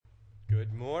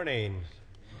Good morning.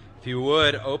 If you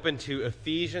would, open to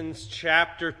Ephesians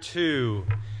chapter 2.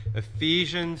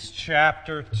 Ephesians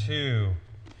chapter 2.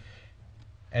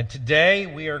 And today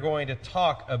we are going to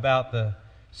talk about the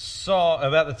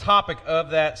topic of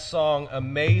that song,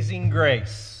 Amazing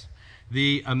Grace.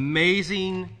 The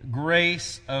amazing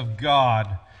grace of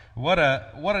God. What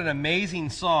an amazing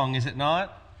song, is it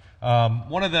not?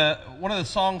 One of the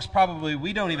songs probably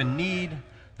we don't even need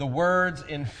the words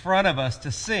in front of us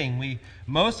to sing.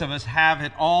 Most of us have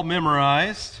it all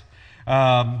memorized.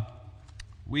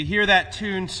 We hear that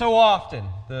tune so often,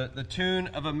 the tune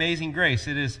of Amazing Grace.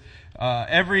 It is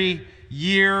every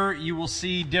year you will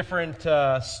see different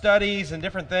studies and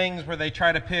different things where they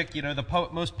try to pick, the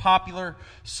most popular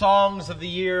songs of the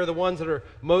year, the ones that are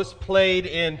most played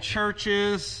in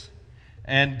churches.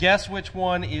 And guess which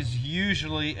one is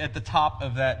usually at the top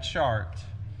of that chart?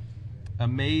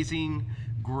 Amazing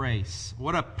Grace.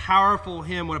 What a powerful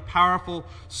hymn, what a powerful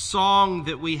song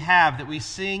that we have, that we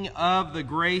sing of the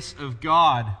grace of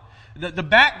God. The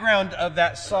background of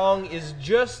that song is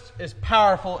just as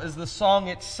powerful as the song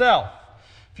itself.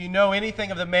 If you know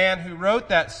anything of the man who wrote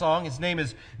that song, his name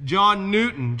is John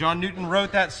Newton. John Newton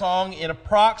wrote that song in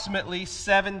approximately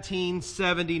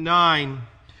 1779.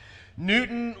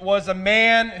 Newton was a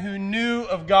man who knew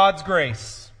of God's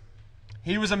grace.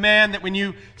 He was a man that when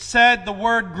you said the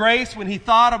word grace, when he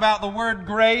thought about the word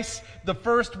grace, the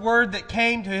first word that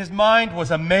came to his mind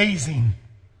was amazing.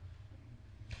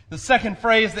 The second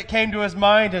phrase that came to his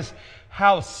mind is,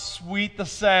 how sweet the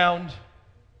sound.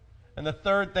 And the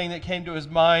third thing that came to his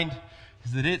mind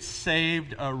is that it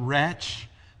saved a wretch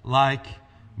like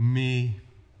me.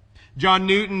 John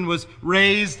Newton was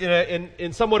raised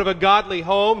in somewhat of a godly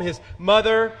home. His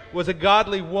mother was a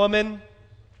godly woman.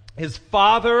 His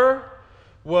father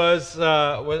was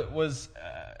a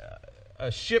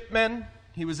shipman.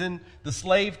 He was in the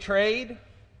slave trade.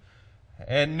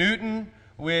 And Newton,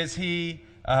 when he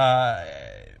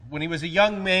was a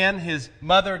young man, his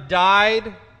mother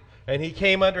died, and he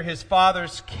came under his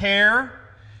father's care.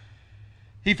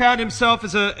 He found himself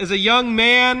as a young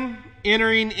man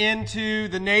entering into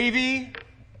the Navy.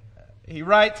 He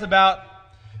writes about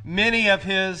many of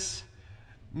his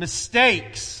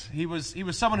mistakes. He was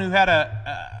someone who had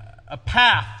a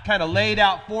path kind of laid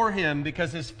out for him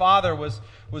because his father was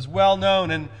well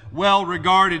known and well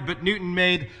regarded, but Newton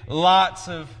made lots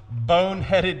of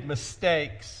boneheaded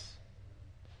mistakes.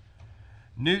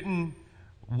 Newton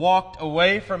walked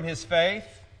away from his faith.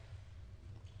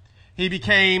 He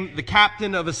became the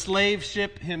captain of a slave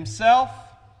ship himself.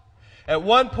 At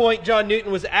one point, John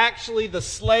Newton was actually the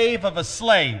slave of a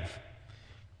slave,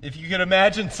 if you could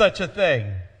imagine such a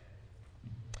thing.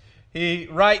 He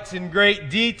writes in great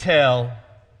detail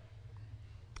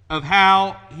of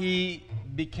how he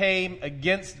became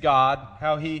against God,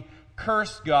 how he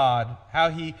cursed God,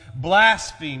 how he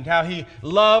blasphemed, how he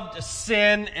loved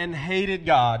sin and hated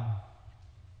God.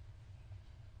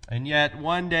 And yet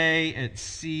one day at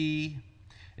sea,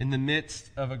 in the midst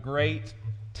of a great,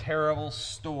 terrible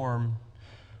storm,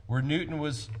 where Newton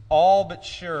was all but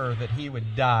sure that he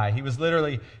would die, he was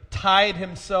literally tied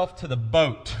himself to the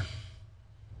boat.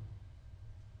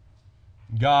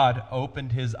 God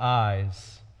opened his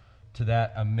eyes to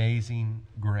that amazing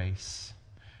grace.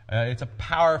 It's a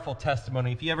powerful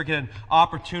testimony. If you ever get an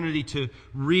opportunity to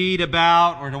read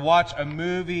about or to watch a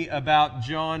movie about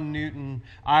John Newton,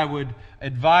 I would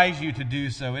advise you to do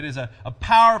so. It is a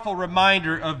powerful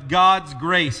reminder of God's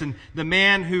grace and the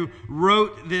man who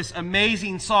wrote this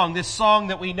amazing song, this song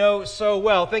that we know so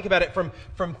well. Think about it,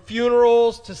 from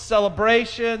funerals to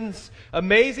celebrations,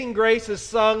 Amazing Grace is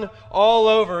sung all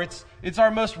over. It's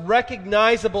our most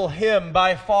recognizable hymn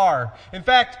by far. In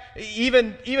fact,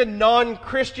 even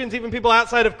non-Christians, even people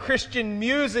outside of Christian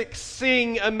music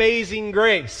sing Amazing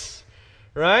Grace,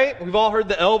 right? We've all heard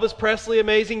the Elvis Presley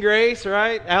Amazing Grace,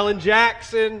 right? Alan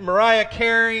Jackson, Mariah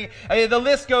Carey. The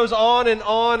list goes on and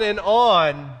on and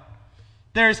on.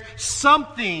 There's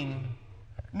something,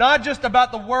 not just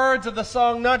about the words of the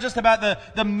song, not just about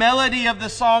the melody of the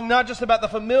song, not just about the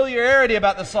familiarity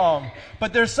about the song,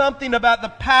 but there's something about the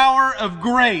power of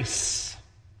grace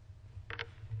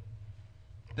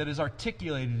that is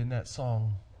articulated in that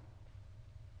song.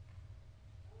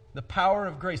 The power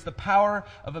of grace, the power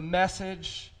of a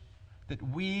message that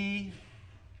we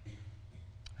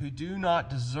who do not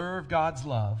deserve God's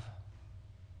love,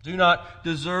 do not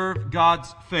deserve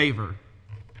God's favor,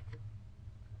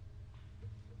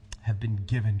 have been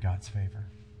given God's favor.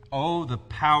 Oh, the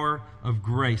power of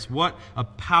grace. What a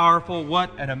powerful,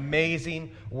 what an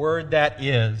amazing word that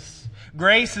is.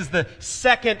 Grace is the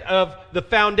second of the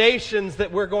foundations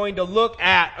that we're going to look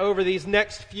at over these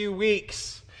next few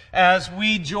weeks. as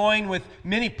we join with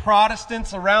many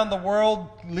Protestants around the world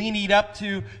leading up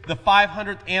to the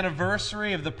 500th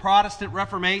anniversary of the Protestant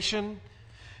Reformation.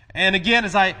 And again,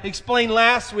 as I explained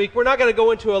last week, we're not going to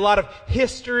go into a lot of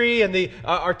history and the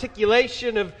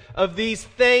articulation of these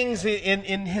things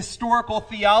in historical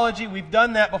theology. We've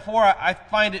done that before. I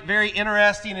find it very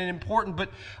interesting and important, but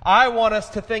I want us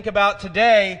to think about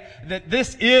today that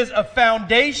this is a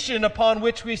foundation upon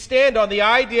which we stand on, the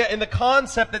idea and the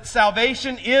concept that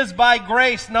salvation is by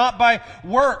grace, not by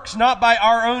works, not by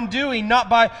our own doing, not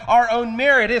by our own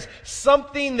merit. It is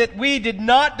something that we did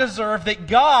not deserve, that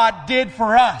God did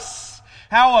for us.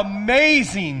 How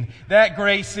amazing that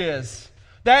grace is.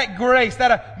 That grace,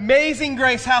 that amazing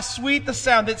grace, how sweet the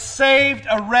sound that saved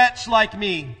a wretch like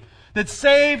me, that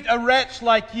saved a wretch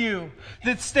like you,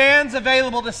 that stands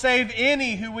available to save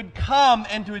any who would come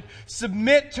and to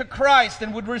submit to Christ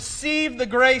and would receive the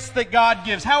grace that God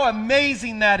gives. How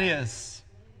amazing that is.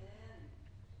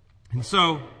 And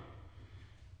so,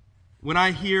 when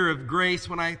I hear of grace,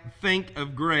 when I think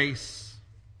of grace,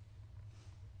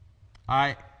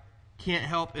 I can't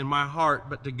help in my heart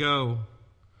but to go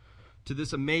to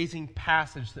this amazing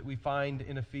passage that we find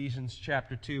in Ephesians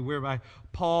chapter 2, whereby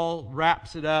Paul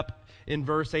wraps it up in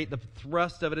verse 8. The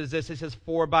thrust of it is this. It says,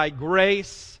 "For by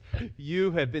grace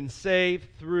you have been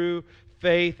saved through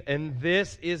faith, and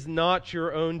this is not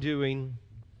your own doing.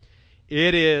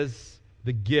 It is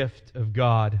the gift of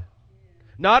God,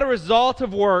 not a result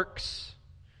of works,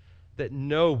 that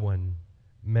no one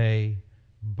may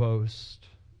boast."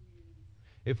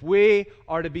 If we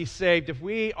are to be saved, if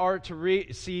we are to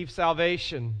receive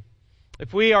salvation,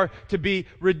 if we are to be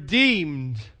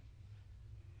redeemed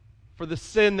for the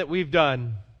sin that we've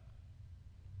done,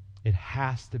 it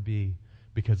has to be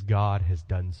because God has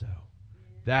done so.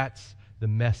 That's the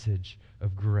message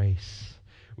of grace.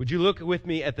 Would you look with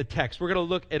me at the text? We're going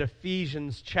to look at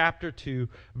Ephesians chapter 2,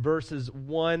 verses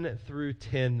 1 through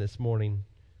 10 this morning.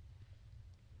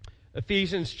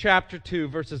 Ephesians chapter 2,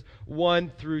 verses 1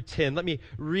 through 10. Let me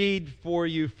read for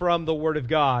you from the Word of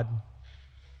God.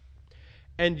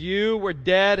 "And you were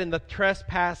dead in the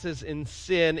trespasses and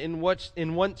sin in which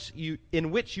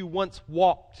you once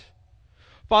walked,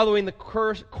 following the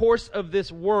course of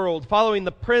this world, following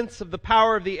the prince of the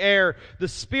power of the air, the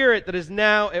spirit that is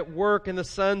now at work in the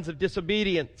sons of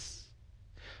disobedience,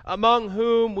 among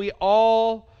whom we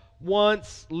all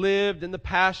once lived in the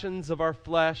passions of our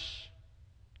flesh,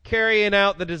 carrying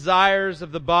out the desires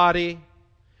of the body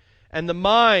and the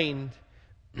mind,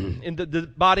 in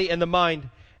the body and the mind,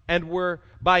 and were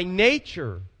by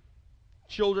nature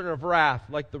children of wrath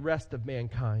like the rest of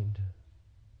mankind."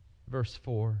 Verse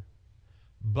 4,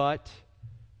 "But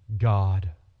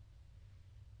God."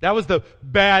 That was the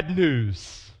bad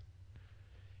news.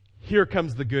 Here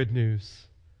comes the good news.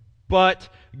 "But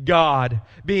God,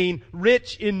 being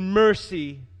rich in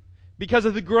mercy, because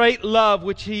of the great love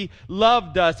which He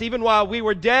loved us, even while we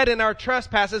were dead in our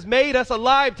trespasses, made us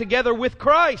alive together with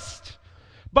Christ.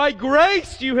 By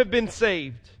grace you have been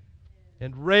saved,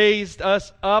 and raised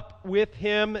us up with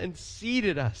Him, and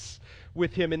seated us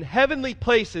with Him in heavenly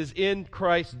places in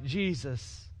Christ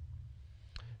Jesus,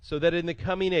 so that in the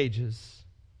coming ages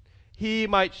He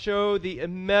might show the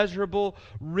immeasurable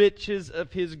riches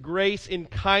of His grace in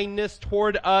kindness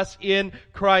toward us in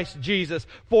Christ Jesus.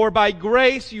 For by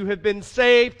grace you have been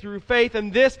saved through faith,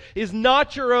 and this is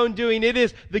not your own doing. It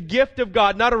is the gift of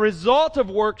God, not a result of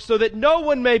works, so that no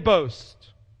one may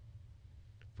boast.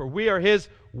 For we are His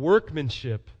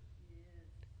workmanship,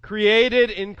 created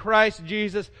in Christ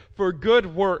Jesus for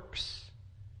good works,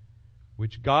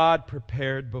 which God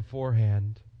prepared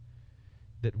beforehand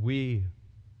that we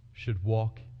should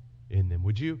walk in them."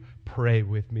 Would you pray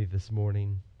with me this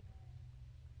morning?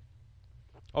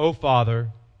 Oh,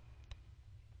 Father,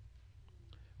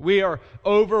 we are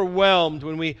overwhelmed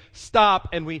when we stop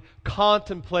and we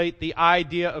contemplate the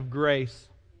idea of grace.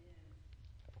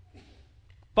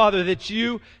 Father, that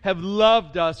you have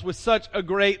loved us with such a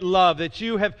great love, that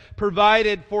you have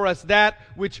provided for us that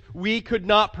which we could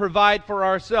not provide for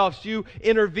ourselves. You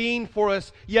intervened for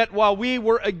us, yet while we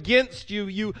were against you,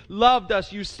 you loved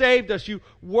us, you saved us, you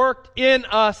worked in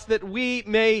us that we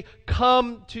may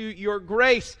come to your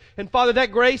grace. And Father,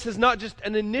 that grace is not just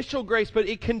an initial grace, but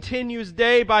it continues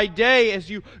day by day as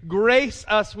you grace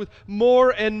us with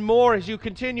more and more, as you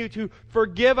continue to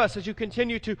forgive us, as you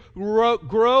continue to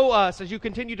grow us, as you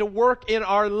continue to work in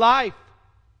our life.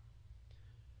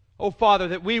 Oh, Father,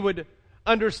 that we would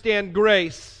understand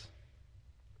grace.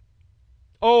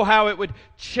 Oh, how it would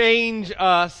change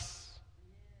us.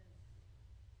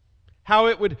 How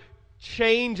it would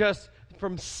change us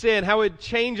from sin. How it would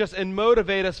change us and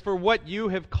motivate us for what you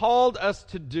have called us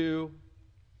to do.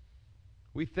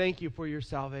 We thank you for your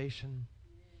salvation.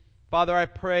 Father, I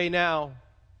pray now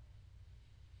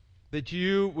that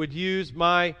you would use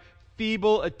my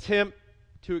feeble attempt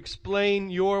to explain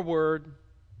your word,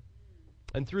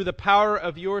 and through the power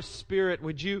of your Spirit,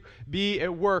 would you be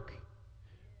at work?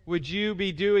 Would you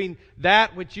be doing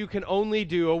that which you can only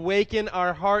do? Awaken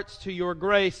our hearts to your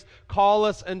grace. Call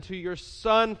us unto your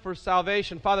Son for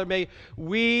salvation. Father, may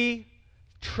we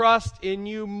trust in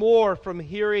you more from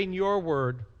hearing your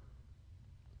word.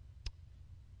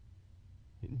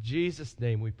 In Jesus'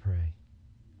 name we pray.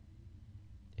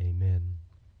 Amen.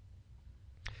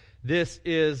 This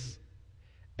is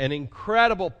an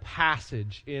incredible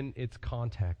passage in its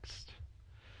context.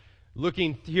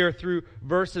 Looking here through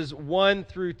verses 1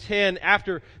 through 10,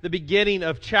 after the beginning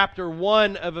of chapter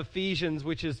 1 of Ephesians,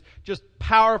 which is just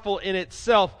powerful in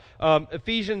itself.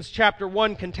 Ephesians chapter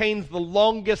 1 contains the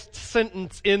longest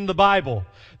sentence in the Bible.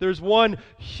 There's one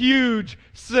huge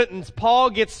sentence. Paul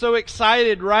gets so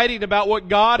excited writing about what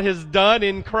God has done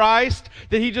in Christ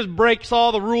that he just breaks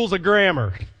all the rules of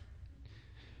grammar.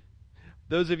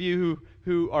 Those of you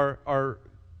who are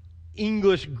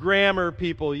English grammar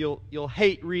people, you'll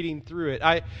hate reading through it.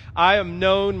 I am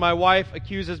known, my wife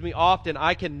accuses me often,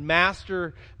 I can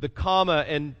master the comma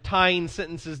and tying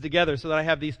sentences together so that I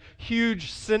have these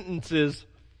huge sentences.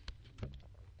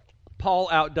 Paul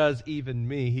outdoes even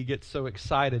me. He gets so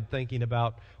excited thinking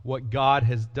about what God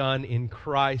has done in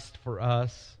Christ for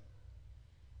us.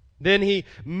 Then he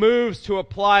moves to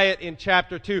apply it in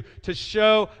chapter 2 to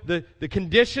show the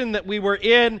condition that we were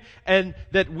in and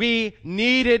that we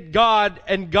needed God,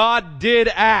 and God did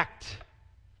act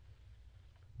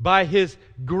by His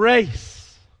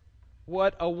grace.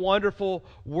 What a wonderful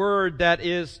word that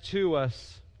is to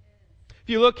us. If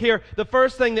you look here, the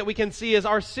first thing that we can see is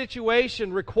our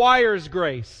situation requires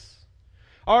grace.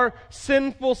 Our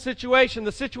sinful situation,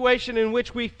 the situation in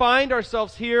which we find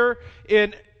ourselves here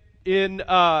in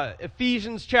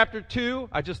Ephesians chapter 2.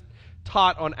 I just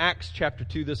taught on Acts chapter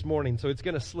 2 this morning, so it's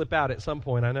going to slip out at some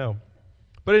point, I know.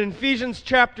 But in Ephesians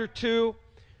chapter 2,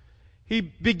 he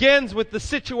begins with the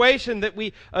situation that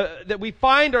we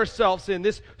find ourselves in,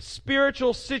 this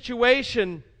spiritual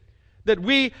situation that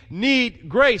we need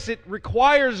grace. It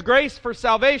requires grace for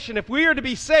salvation. If we are to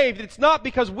be saved, it's not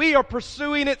because we are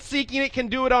pursuing it, seeking it, can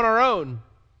do it on our own.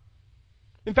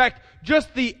 In fact,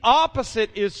 just the opposite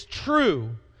is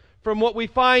true. From what we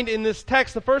find in this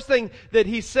text, the first thing that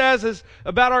he says is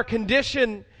about our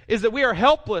condition is that we are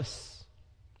helpless.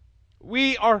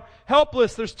 We are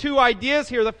helpless. There's two ideas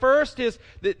here. The first is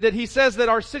that he says that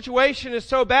our situation is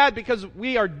so bad because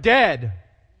we are dead.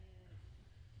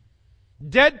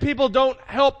 Dead people don't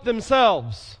help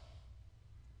themselves.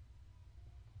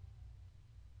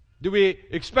 Do we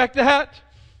expect that?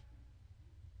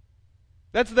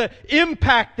 That's the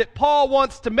impact that Paul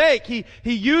wants to make. He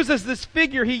uses this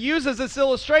figure, he uses this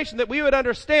illustration that we would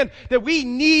understand that we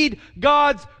need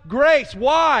God's grace.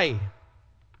 Why?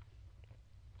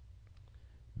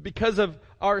 Because of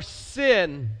our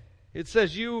sin. It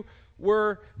says you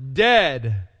were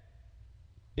dead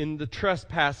in the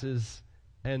trespasses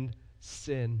and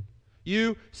sin.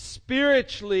 You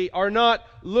spiritually are not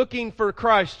looking for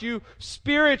Christ. You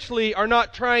spiritually are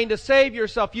not trying to save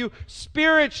yourself. You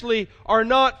spiritually are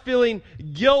not feeling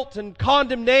guilt and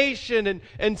condemnation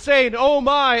and saying, oh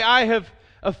my, I have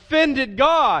offended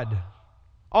God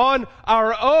on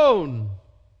our own.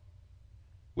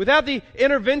 Without the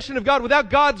intervention of God,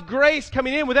 without God's grace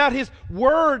coming in, without His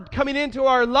Word coming into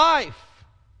our life,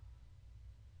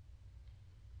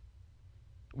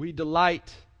 we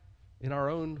delight in our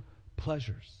own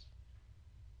pleasures.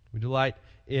 We delight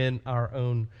in our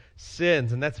own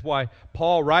sins. And that's why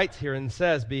Paul writes here and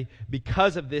says,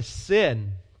 because of this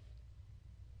sin,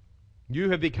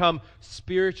 you have become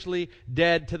spiritually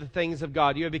dead to the things of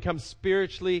God. You have become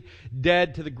spiritually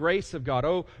dead to the grace of God.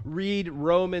 Oh, read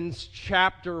Romans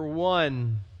chapter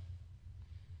 1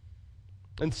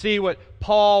 and see what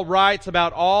Paul writes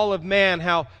about all of man,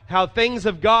 how things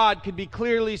of God could be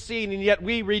clearly seen, and yet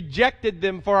we rejected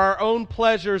them for our own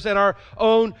pleasures and our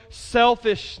own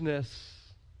selfishness.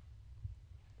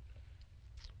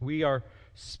 We are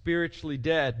spiritually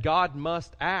dead. God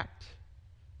must act.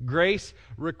 Grace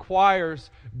requires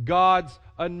God's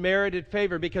unmerited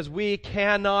favor because we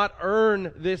cannot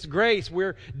earn this grace.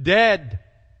 We're dead.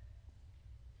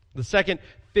 The second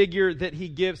figure that he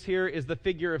gives here is the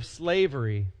figure of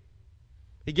slavery.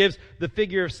 He gives the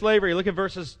figure of slavery. Look at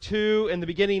verses 2 and the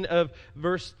beginning of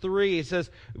verse 3. He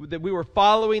says that we were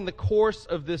following the course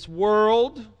of this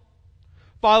world,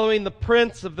 following the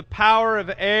prince of the power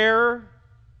of air,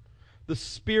 the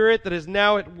spirit that is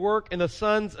now at work in the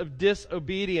sons of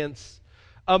disobedience,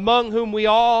 among whom we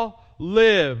all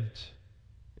lived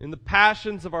in the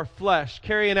passions of our flesh,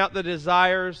 carrying out the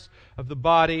desires of the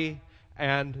body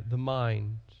and the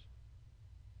mind.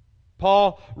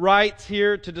 Paul writes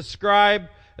here to describe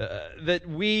that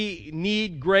we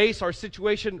need grace. Our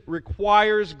situation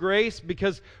requires grace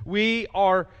because we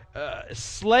are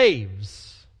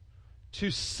slaves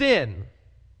to sin.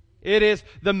 It is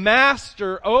the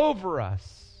master over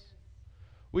us.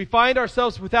 We find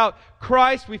ourselves without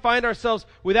Christ. We find ourselves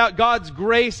without God's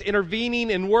grace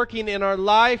intervening and working in our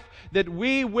life, that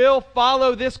we will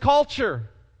follow this culture.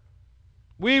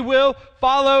 We will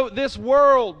follow this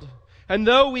world. And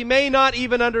though we may not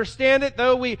even understand it,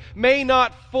 though we may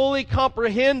not fully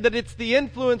comprehend that it's the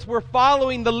influence, we're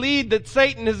following the lead that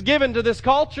Satan has given to this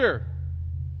culture.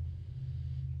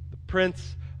 The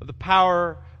prince of the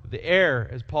power of the air,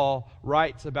 as Paul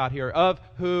writes about here, of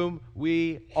whom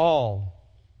we all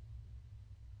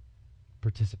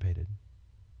participated.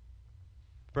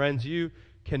 Friends, you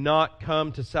cannot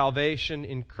come to salvation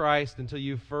in Christ until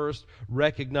you first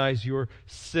recognize your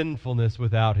sinfulness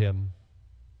without Him.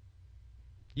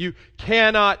 You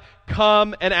cannot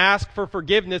come and ask for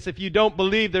forgiveness if you don't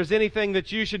believe there's anything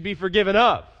that you should be forgiven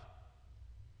of.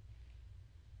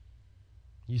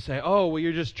 You say, oh, well,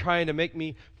 you're just trying to make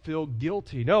me feel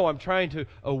guilty. No, I'm trying to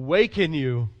awaken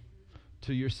you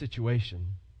to your situation.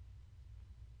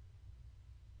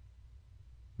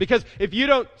 Because if you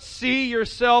don't see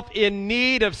yourself in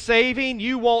need of saving,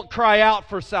 you won't cry out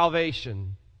for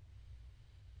salvation.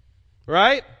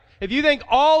 Right? If you think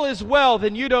all is well,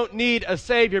 then you don't need a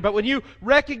Savior. But when you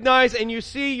recognize and you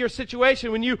see your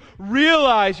situation, when you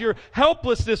realize your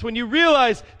helplessness, when you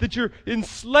realize that you're in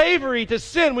slavery to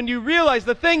sin, when you realize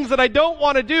the things that I don't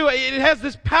want to do, it has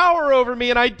this power over me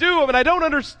and I do them and I don't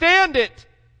understand it.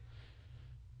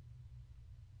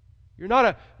 You're not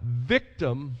a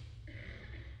victim,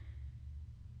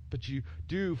 but you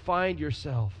do find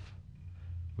yourself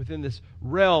within this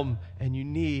realm and you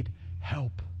need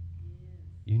help.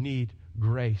 You need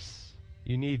grace.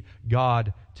 You need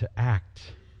God to act.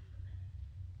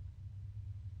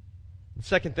 The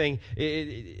second thing,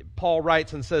 Paul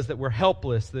writes and says that we're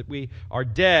helpless, that we are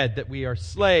dead, that we are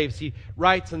slaves. He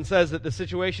writes and says that the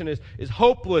situation is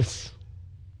hopeless.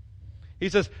 He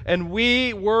says, and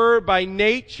we were by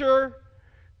nature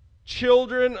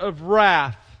children of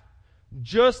wrath,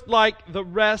 just like the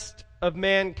rest of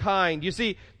mankind. You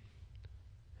see,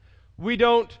 we're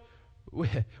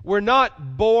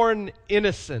not born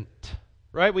innocent,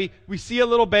 right? We see a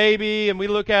little baby and we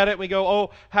look at it and we go,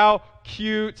 oh, how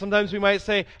cute. Sometimes we might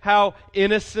say how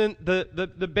innocent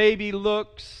the baby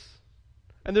looks.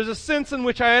 And there's a sense in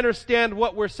which I understand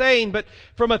what we're saying, but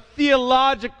from a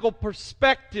theological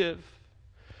perspective,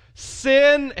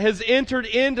 sin has entered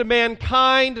into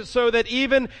mankind so that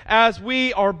even as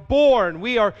we are born,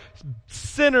 we are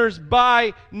sinners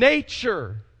by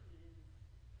nature.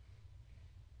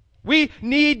 We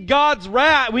need God's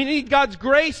wrath. We need God's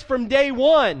grace from day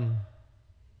one.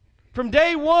 From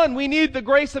day one, we need the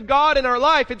grace of God in our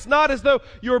life. It's not as though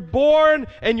you're born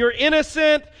and you're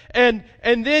innocent and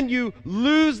then you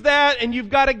lose that and you've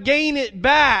got to gain it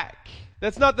back.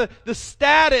 That's not the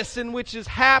status in which is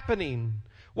happening.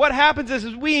 What happens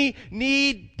is we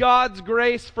need God's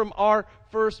grace from our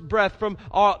first breath, from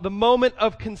the moment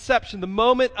of conception, the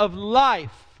moment of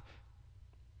life.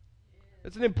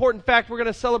 It's an important fact. We're going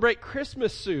to celebrate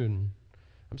Christmas soon.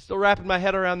 I'm still wrapping my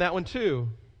head around that one too.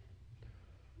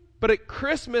 But at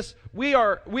Christmas,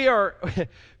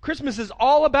 Christmas is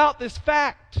all about this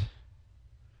fact.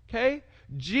 Okay?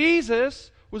 Jesus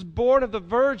was born of the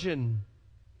Virgin,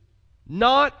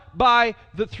 not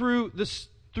through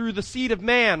the seed of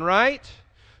man, right?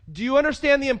 Do you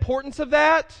understand the importance of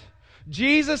that?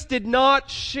 Jesus did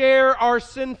not share our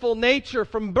sinful nature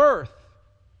from birth.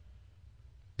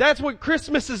 That's what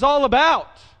Christmas is all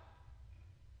about.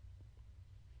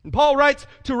 And Paul writes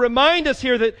to remind us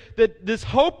here that this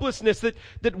hopelessness,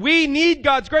 that we need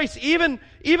God's grace. Even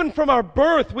from our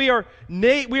birth, we are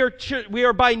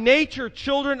by nature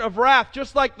children of wrath,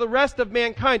 just like the rest of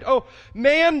mankind. Oh,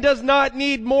 man does not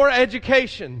need more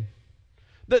education.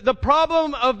 The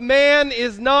problem of man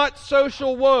is not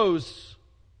social woes.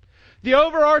 The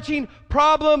overarching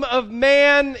problem of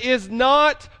man is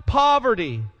not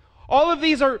poverty. All of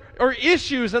these are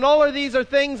issues, and all of these are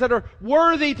things that are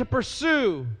worthy to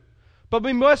pursue. But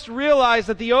we must realize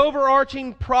that the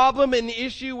overarching problem and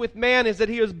issue with man is that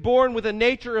he is born with a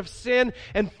nature of sin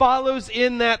and follows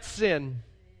in that sin.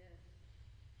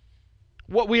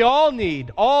 What we all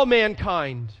need, all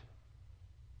mankind,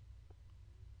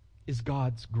 is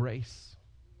God's grace.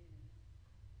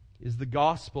 Is the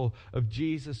gospel of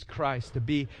Jesus Christ to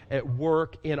be at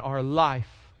work in our life.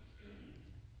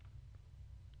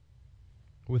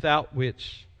 without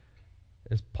which,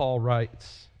 as Paul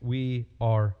writes, we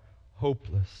are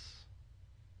hopeless.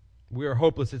 We are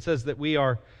hopeless. It says that we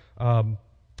are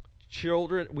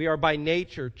children. We are by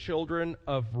nature children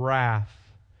of wrath.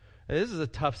 And this is a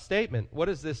tough statement. What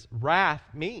does this wrath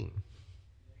mean?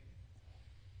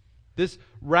 This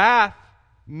wrath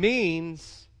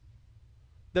means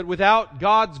that without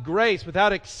God's grace,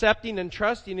 without accepting and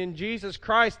trusting in Jesus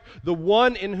Christ, the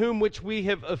one in whom which we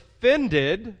have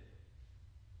offended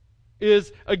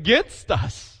is against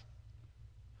us.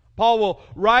 Paul will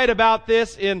write about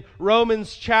this in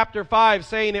Romans chapter 5,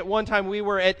 saying at one time we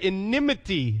were at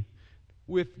enmity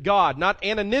with God. Not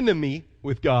anonymity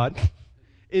with God.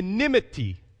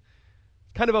 Enmity.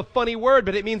 Kind of a funny word,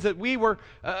 but it means that we were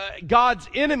God's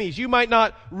enemies. You might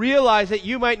not realize it.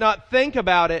 You might not think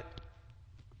about it.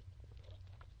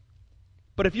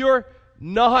 But if you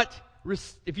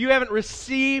haven't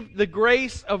received the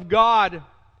grace of God, if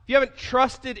you haven't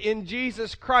trusted in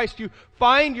Jesus Christ, you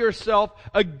find yourself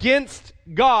against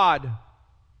God.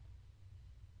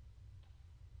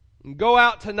 And go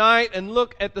out tonight and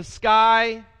look at the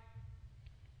sky.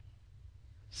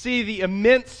 See the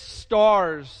immense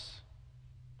stars.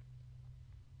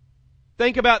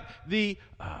 Think about the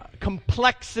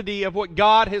complexity of what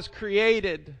God has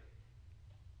created.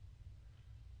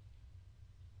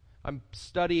 I'm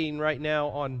studying right now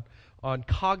on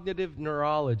cognitive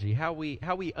neurology, how we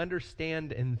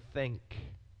understand and think.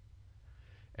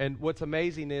 And what's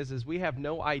amazing is we have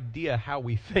no idea how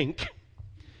we think.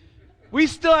 We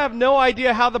still have no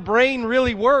idea how the brain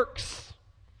really works.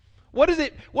 What does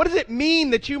it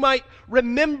mean that you might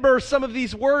remember some of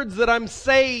these words that I'm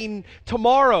saying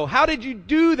tomorrow? How did you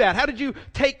do that? How did you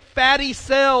take fatty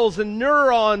cells and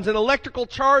neurons and electrical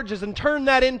charges and turn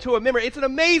that into a memory? It's an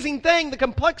amazing thing, the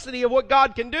complexity of what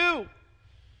God can do.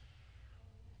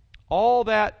 All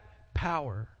that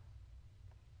power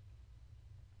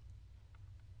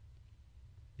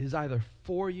is either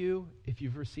for you if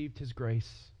you've received His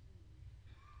grace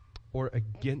or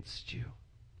against you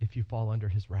if you fall under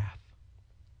His wrath.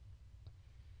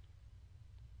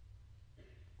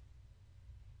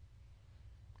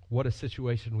 What a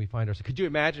situation we find ourselves. Could you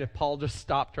imagine if Paul just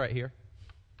stopped right here?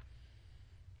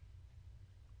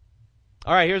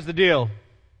 All right, here's the deal.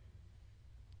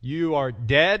 You are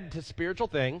dead to spiritual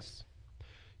things.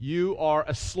 You are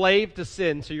a slave to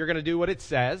sin, so you're going to do what it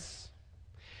says.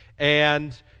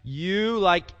 And you,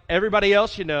 like everybody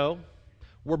else you know,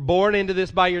 were born into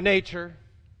this by your nature,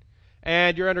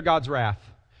 and you're under God's wrath.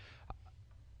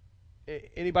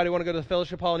 Anybody want to go to the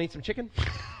fellowship hall and eat some chicken?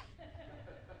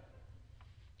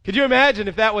 Could you imagine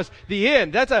if that was the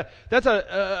end? That's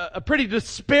a pretty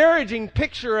disparaging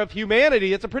picture of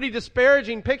humanity. It's a pretty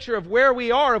disparaging picture of where we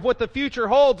are, of what the future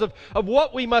holds, of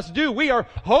what we must do. We are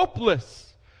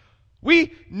hopeless.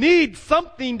 We need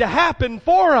something to happen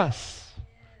for us.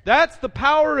 That's the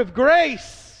power of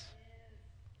grace.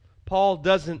 Paul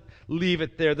doesn't leave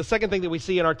it there. The second thing that we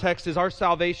see in our text is our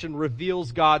salvation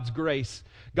reveals God's grace.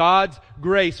 God's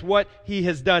grace, what He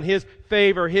has done, His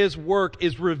favor, His work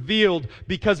is revealed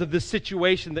because of the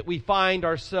situation that we find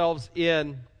ourselves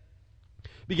in.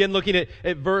 Begin looking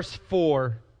at verse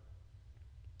 4.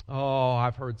 Oh,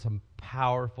 I've heard some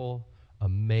powerful,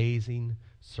 amazing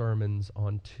sermons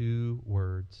on two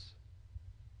words.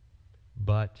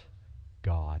 But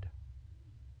God.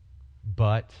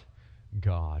 But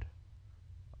God.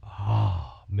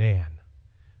 Oh, man.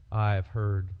 I've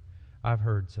heard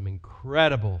some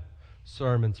incredible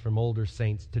sermons from older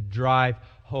saints to drive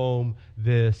home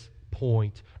this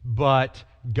point. But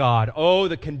God. Oh,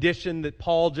 the condition that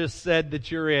Paul just said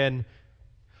that you're in.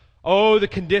 Oh, the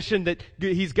condition that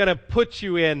He's going to put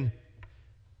you in.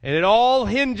 And it all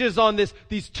hinges on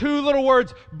these two little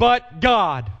words, but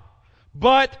God.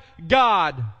 But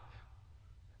God.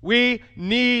 We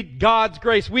need God's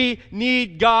grace. We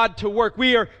need God to work.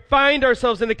 We find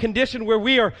ourselves in a condition where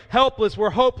we are helpless,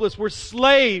 we're hopeless, we're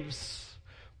slaves.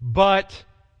 But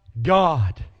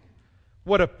God.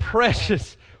 What a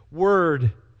precious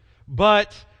word.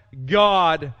 But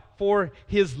God, for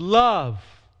His love.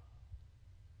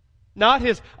 Not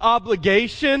His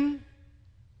obligation.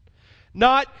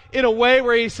 Not in a way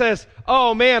where He says,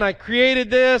 oh man, I created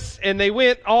this and they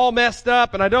went all messed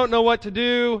up and I don't know what to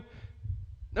do.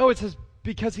 No, it says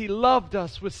because He loved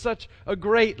us with such a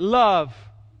great love.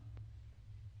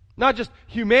 Not just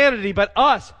humanity, but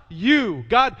us, you.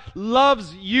 God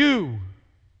loves you.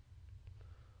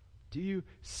 Do you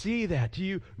see that? Do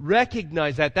you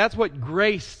recognize that? That's what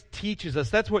grace teaches us.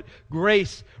 That's what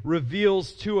grace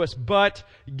reveals to us. But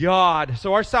God.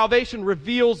 So our salvation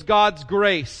reveals God's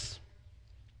grace.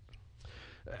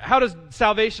 How does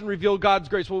salvation reveal God's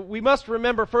grace? Well, we must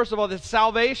remember, first of all, that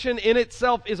salvation in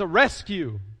itself is a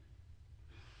rescue.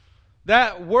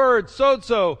 That word,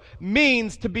 sozo,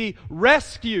 means to be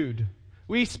rescued.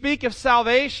 We speak of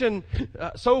salvation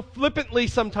so flippantly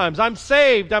sometimes. I'm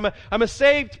saved. I'm a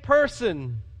saved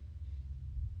person.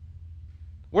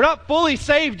 We're not fully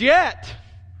saved yet,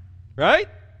 right?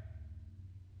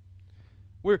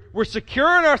 We're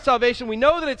secure in our salvation. We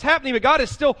know that it's happening, but God is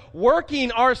still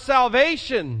working our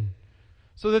salvation.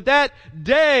 So that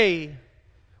day,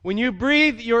 when you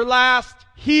breathe your last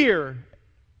here,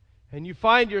 and you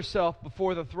find yourself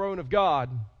before the throne of God,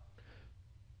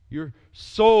 your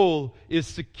soul is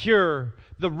secure.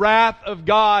 The wrath of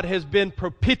God has been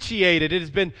propitiated. It has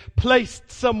been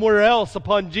placed somewhere else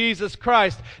upon Jesus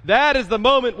Christ. That is the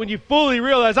moment when you fully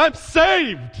realize, I'm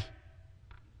saved.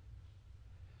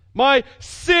 My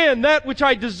sin, that which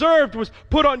I deserved, was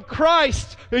put on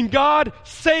Christ, and God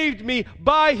saved me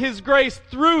by His grace,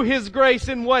 through His grace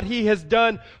in what He has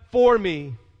done for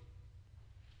me.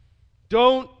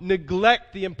 Don't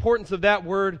neglect the importance of that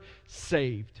word,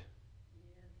 saved.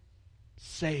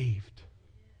 Saved.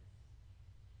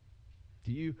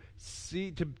 Do you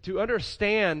see? To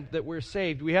understand that we're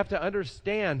saved, we have to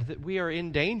understand that we are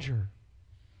in danger.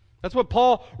 That's what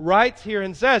Paul writes here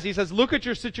and says. He says, look at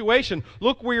your situation.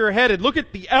 Look where you're headed. Look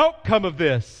at the outcome of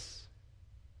this.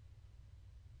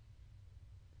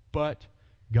 But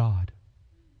God.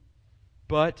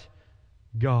 But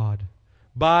God.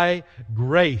 By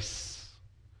grace,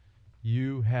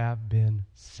 you have been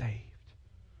saved.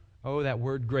 Oh, that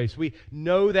word grace. We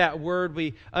know that word.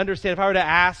 We understand. If I were to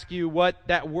ask you what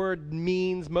that word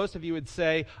means, most of you would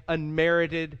say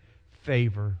unmerited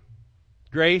favor.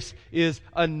 Grace is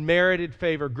unmerited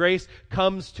favor. Grace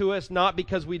comes to us not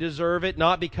because we deserve it,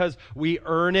 not because we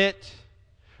earn it.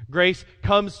 Grace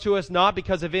comes to us not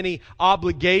because of any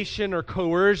obligation or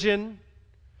coercion.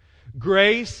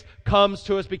 Grace comes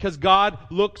to us because God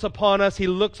looks upon us. He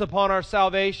looks upon our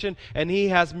salvation, and He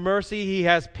has mercy, He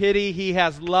has pity, He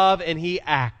has love, and He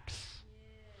acts.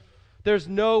 There's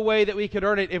no way that we could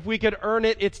earn it. If we could earn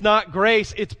it, it's not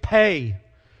grace, it's pay.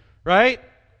 Right?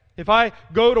 If I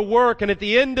go to work and at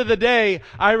the end of the day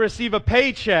I receive a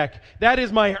paycheck, that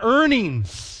is my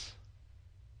earnings.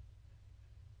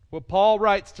 What Paul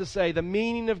writes to say, the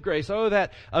meaning of grace, oh,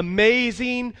 that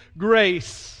amazing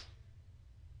grace,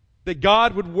 that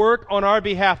God would work on our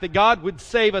behalf, that God would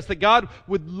save us, that God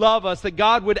would love us, that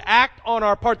God would act on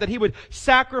our part, that He would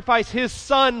sacrifice His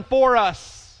Son for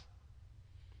us.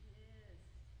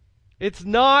 It's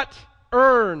not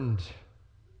earned.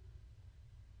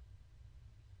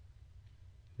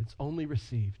 It's only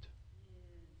received.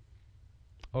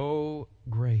 Oh,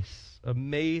 grace.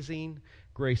 Amazing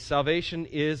grace. Salvation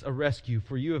is a rescue,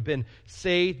 for you have been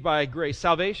saved by grace.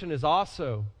 Salvation is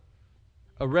also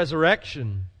a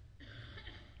resurrection.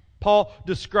 Paul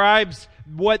describes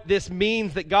what this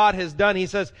means that God has done. He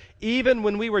says, even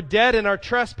when we were dead in our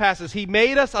trespasses, He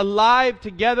made us alive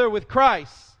together with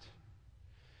Christ.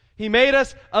 He made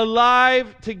us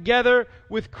alive together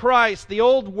with Christ. The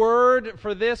old word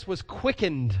for this was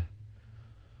quickened.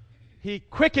 He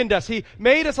quickened us. He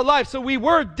made us alive. So we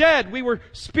were dead. We were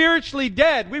spiritually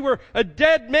dead. We were a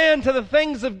dead man to the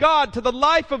things of God, to the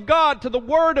life of God, to the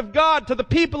Word of God, to the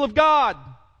people of God.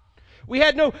 We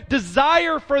had no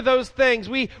desire for those things.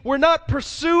 We were not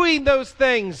pursuing those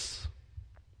things.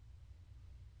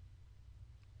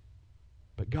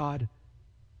 But God,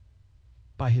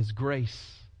 by His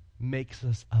grace, makes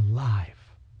us alive.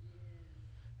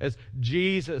 As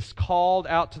Jesus called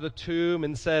out to the tomb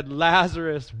and said,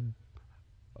 Lazarus,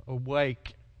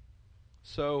 awake.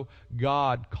 So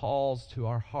God calls to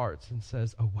our hearts and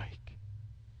says, awake.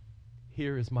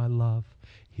 Here is my love.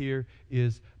 Here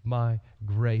is my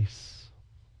grace.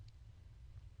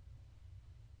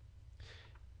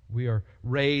 We are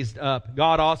raised up.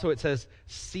 God also, it says,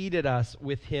 seated us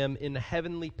with Him in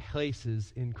heavenly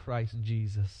places in Christ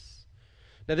Jesus.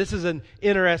 Now, this is an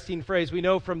interesting phrase. We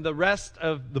know from the rest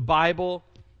of the Bible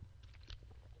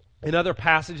and other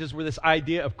passages where this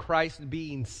idea of Christ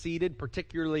being seated,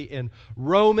 particularly in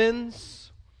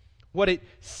Romans, what it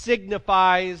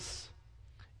signifies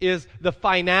is the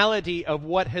finality of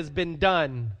what has been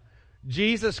done.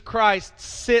 Jesus Christ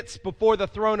sits before the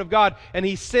throne of God, and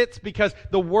He sits because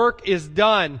the work is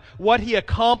done. What He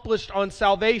accomplished on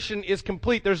salvation is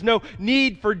complete. There's no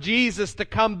need for Jesus to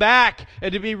come back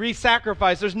and to be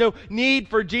re-sacrificed. There's no need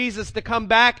for Jesus to come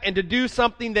back and to do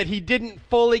something that He didn't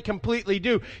fully, completely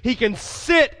do. He can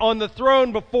sit on the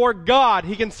throne before God.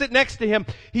 He can sit next to Him.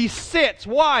 He sits.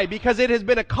 Why? Because it has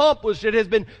been accomplished. It has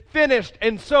been finished.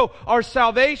 And so our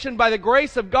salvation by the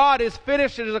grace of God is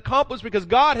finished. It is accomplished because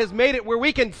God has made made it where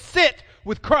we can sit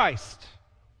with Christ.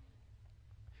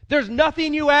 There's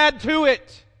nothing you add to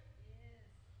it.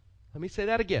 Let me say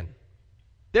that again.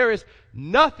 There is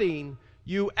nothing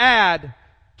you add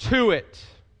to it.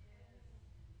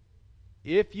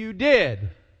 If you did,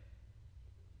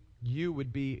 you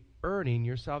would be earning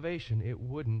your salvation. It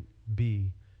wouldn't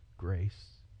be grace.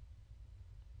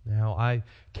 Now, I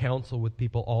counsel with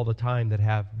people all the time that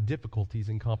have difficulties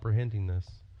in comprehending this,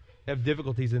 have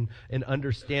difficulties in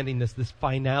understanding this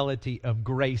finality of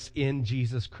grace in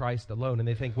Jesus Christ alone. And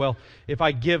they think, well, if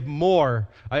I give more,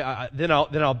 then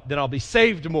I'll be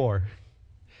saved more.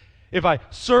 If I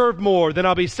serve more, then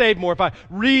I'll be saved more. If I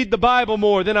read the Bible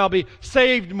more, then I'll be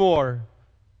saved more.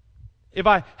 If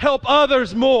I help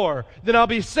others more, then I'll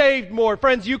be saved more.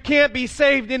 Friends, you can't be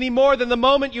saved any more than the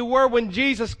moment you were when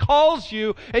Jesus calls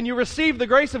you and you receive the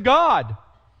grace of God.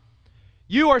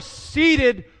 You are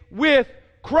seated with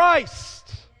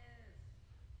Christ.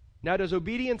 Now, does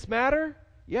obedience matter?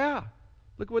 Yeah.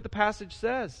 Look at what the passage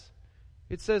says.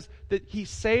 It says that He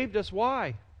saved us.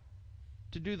 Why?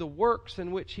 To do the works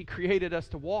in which He created us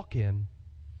to walk in.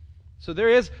 So there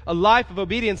is a life of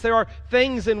obedience. There are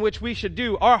things in which we should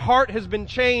do. Our heart has been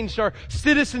changed. Our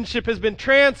citizenship has been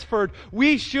transferred.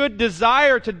 We should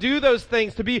desire to do those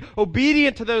things, to be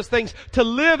obedient to those things, to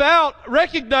live out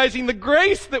recognizing the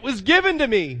grace that was given to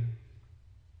me.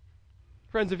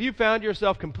 Friends, if you found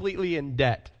yourself completely in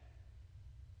debt,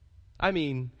 I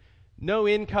mean, no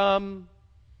income,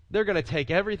 they're going to take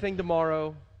everything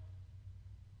tomorrow,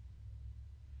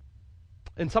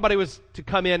 and somebody was to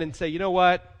come in and say, you know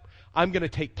what? I'm going to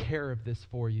take care of this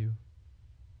for you.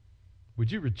 Would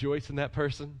you rejoice in that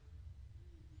person?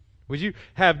 Would you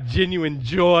have genuine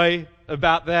joy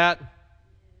about that?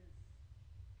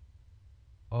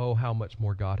 Oh, how much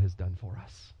more God has done for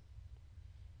us.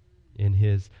 In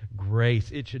His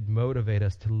grace, it should motivate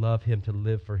us to love Him, to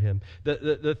live for Him.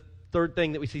 The third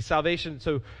thing that we see, salvation.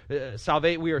 So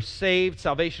we are saved.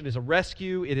 Salvation is a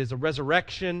rescue. It is a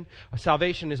resurrection.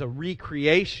 Salvation is a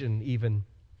recreation even.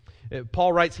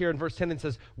 Paul writes here in verse 10 and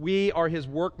says, we are His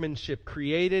workmanship,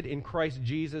 created in Christ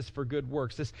Jesus for good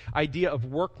works. This idea of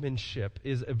workmanship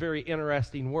is a very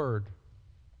interesting word.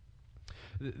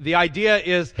 The idea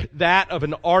is that of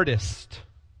an artist,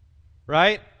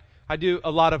 right? I do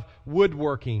a lot of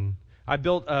woodworking. I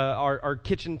built our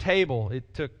kitchen table.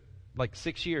 It took like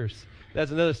 6 years.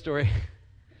 That's another story.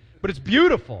 But it's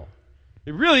beautiful.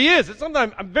 It really is. It's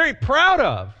something I'm very proud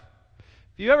of.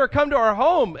 If you ever come to our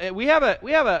home, we have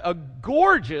a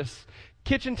gorgeous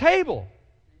kitchen table.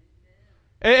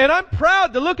 And I'm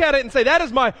proud to look at it and say, that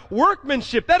is my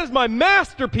workmanship. That is my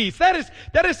masterpiece. That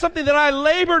is something that I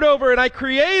labored over and I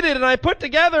created and I put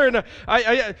together, and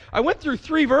I went through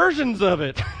 3 versions of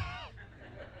it.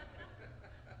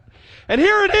 And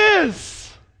here it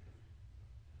is.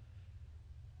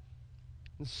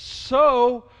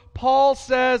 So, Paul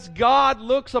says, God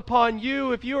looks upon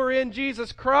you if you are in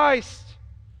Jesus Christ.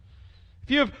 If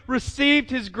you have received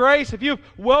His grace, if you have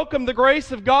welcomed the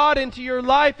grace of God into your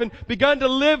life and begun to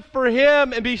live for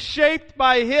Him and be shaped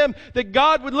by Him, that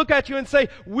God would look at you and say,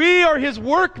 we are His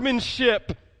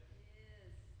workmanship.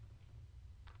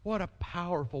 What a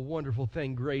powerful, wonderful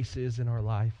thing grace is in our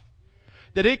life.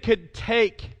 That it could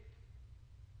take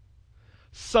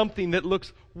something that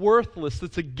looks worthless,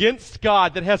 that's against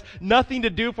God, that has nothing to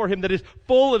do for Him, that is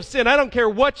full of sin. I don't care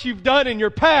what you've done in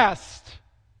your past.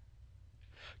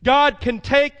 God can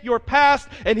take your past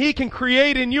and He can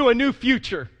create in you a new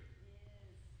future.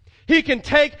 He can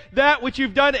take that which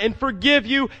you've done and forgive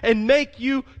you and make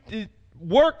you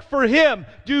work for Him,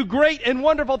 do great and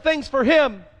wonderful things for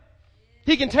Him.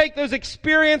 He can take those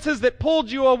experiences that pulled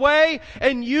you away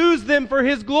and use them for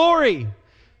His glory.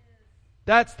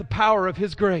 That's the power of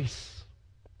His grace.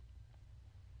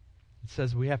 It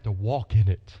says we have to walk in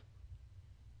it.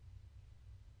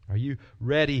 Are you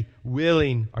ready,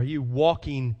 willing? Are you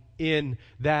walking in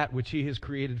that which He has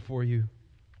created for you?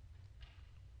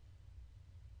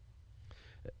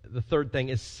 The third thing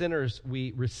is, sinners,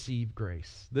 we receive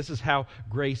grace. This is how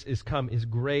grace is come, is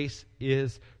grace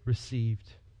is received.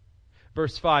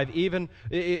 Verse 5,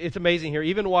 it's amazing here.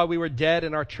 Even while we were dead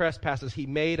in our trespasses, He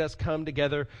made us come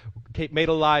together, made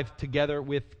alive together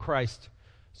with Christ.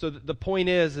 So the point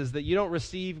is that you don't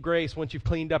receive grace once you've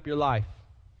cleaned up your life.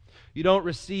 You don't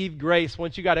receive grace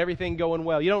once you got everything going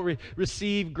well. You don't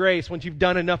receive grace once you've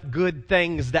done enough good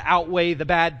things to outweigh the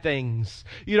bad things.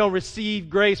 You don't receive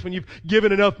grace when you've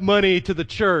given enough money to the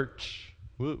church.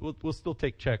 We'll still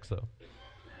take checks, though.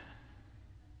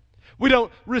 We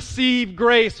don't receive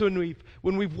grace when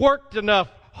we've worked enough,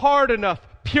 hard enough,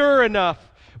 pure enough,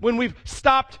 when we've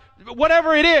stopped,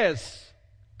 whatever it is.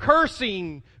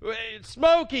 cursing,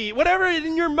 smoky, whatever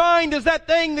in your mind is that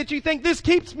thing that you think, this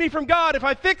keeps me from God. If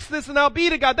I fix this, then I'll be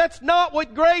to God. That's not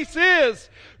what grace is.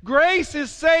 Grace is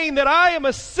saying that I am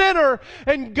a sinner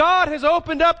and God has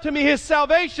opened up to me His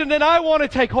salvation and I want to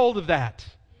take hold of that.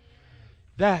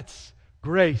 That's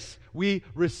grace. We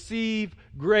receive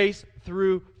grace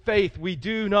through faith. We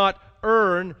do not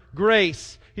earn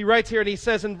grace. He writes here and he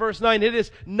says in verse 9, it is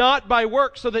not by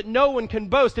works so that no one can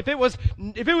boast. If it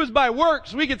was by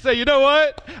works, we could say, you know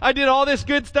what? I did all this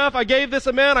good stuff. I gave this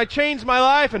amount. I changed my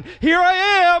life and here I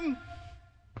am.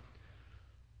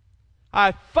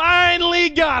 I finally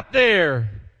got there.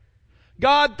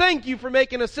 God, thank you for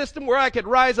making a system where I could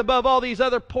rise above all these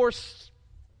other poor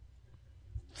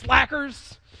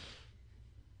slackers.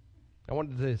 I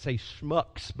wanted to say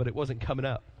schmucks, but it wasn't coming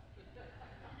up.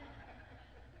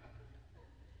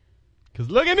 Because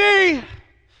look at me.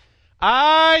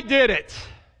 I did it.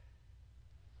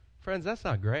 Friends, that's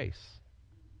not grace.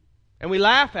 And we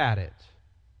laugh at it.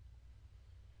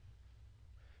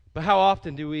 But how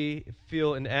often do we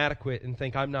feel inadequate and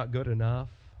think, I'm not good enough?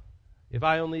 If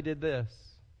I only did this,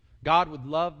 God would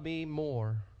love me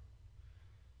more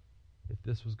if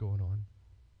this was going on.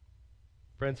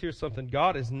 Friends, here's something.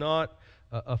 God is not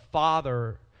a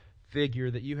father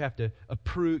figure that you have to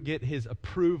get His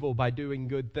approval by doing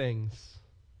good things.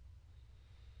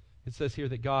 It says here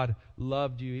that God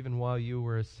loved you even while you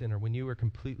were a sinner, when you were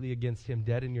completely against Him,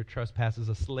 dead in your trespasses,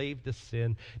 a slave to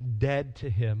sin, dead to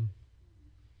Him,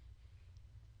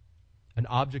 an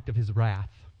object of His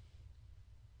wrath.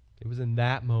 It was in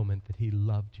that moment that He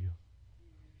loved you.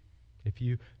 If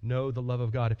you know the love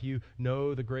of God, if you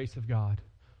know the grace of God,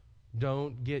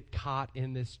 don't get caught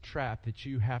in this trap that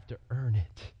you have to earn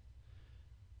it,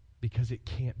 because it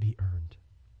can't be earned.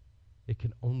 It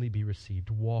can only be received.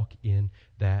 Walk in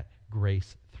that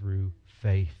grace through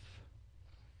faith.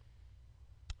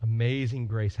 Amazing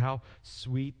grace. How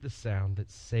sweet the sound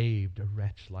that saved a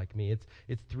wretch like me.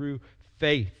 It's through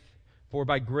faith. For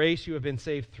by grace you have been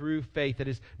saved through faith. It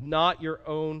is not your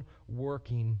own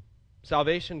working.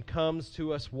 Salvation comes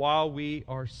to us while we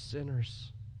are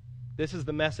sinners. This is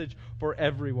the message for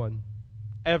everyone.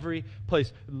 Every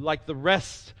place. Like the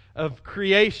rest of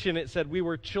creation, it said we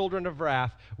were children of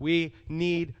wrath. We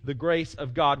need the grace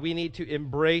of God. We need to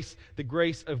embrace the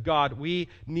grace of God. We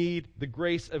need the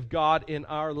grace of God in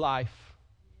our life.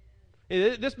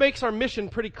 This makes our mission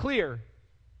pretty clear.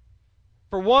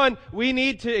 For one, we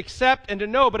need to accept and to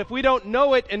know, but if we don't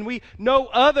know it and we know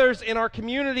others in our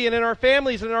community and in our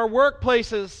families and in our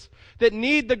workplaces that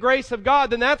need the grace of God,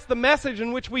 then that's the message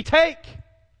in which we take.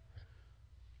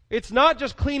 It's not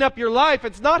just clean up your life.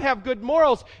 It's not have good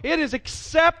morals. It is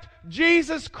accept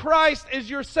Jesus Christ as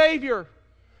your Savior.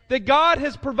 That God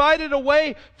has provided a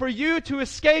way for you to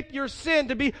escape your sin,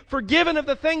 to be forgiven of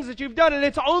the things that you've done. And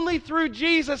it's only through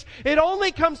Jesus. It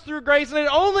only comes through grace, and it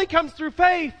only comes through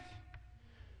faith.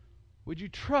 Would you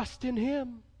trust in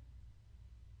Him?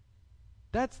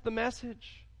 That's the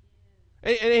message.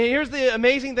 And here's the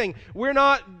amazing thing. We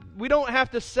don't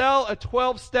have to sell a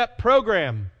 12-step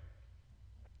program.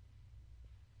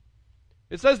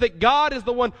 It says that God is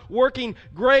the one working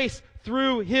grace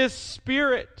through His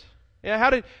Spirit. Yeah,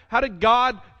 how did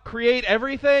God create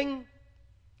everything?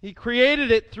 He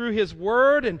created it through His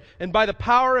Word and by the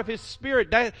power of His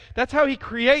Spirit. That's how He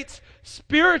creates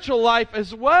spiritual life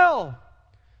as well.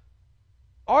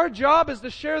 Our job is to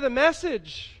share the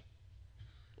message.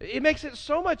 It makes it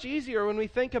so much easier when we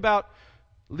think about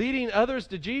leading others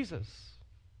to Jesus.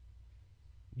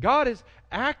 God is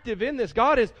active in this.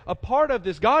 God is a part of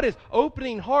this. God is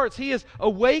opening hearts. He is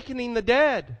awakening the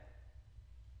dead.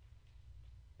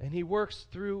 And He works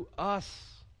through us,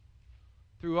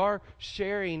 through our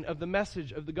sharing of the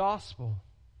message of the gospel.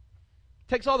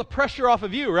 Takes all the pressure off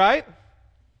of you, right?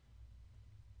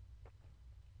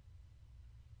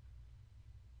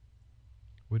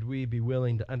 Would we be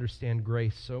willing to understand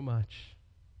grace so much?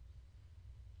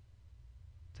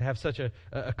 To have such a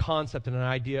concept and an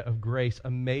idea of grace,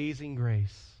 amazing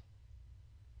grace,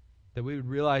 that we would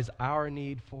realize our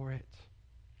need for it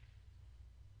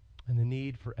and the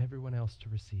need for everyone else to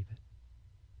receive it.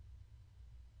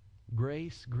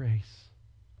 Grace, grace,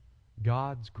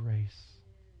 God's grace,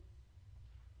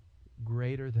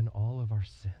 greater than all of our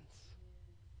sins.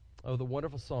 Oh, the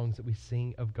wonderful songs that we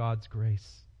sing of God's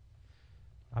grace.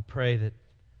 I pray that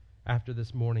after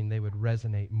this morning they would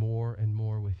resonate more and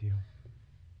more with you.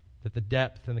 That the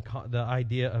depth and the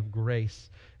idea of grace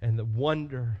and the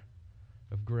wonder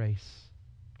of grace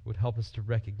would help us to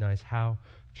recognize how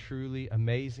truly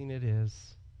amazing it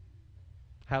is,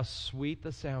 how sweet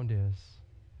the sound is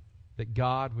that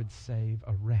God would save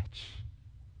a wretch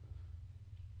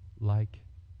like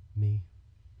me.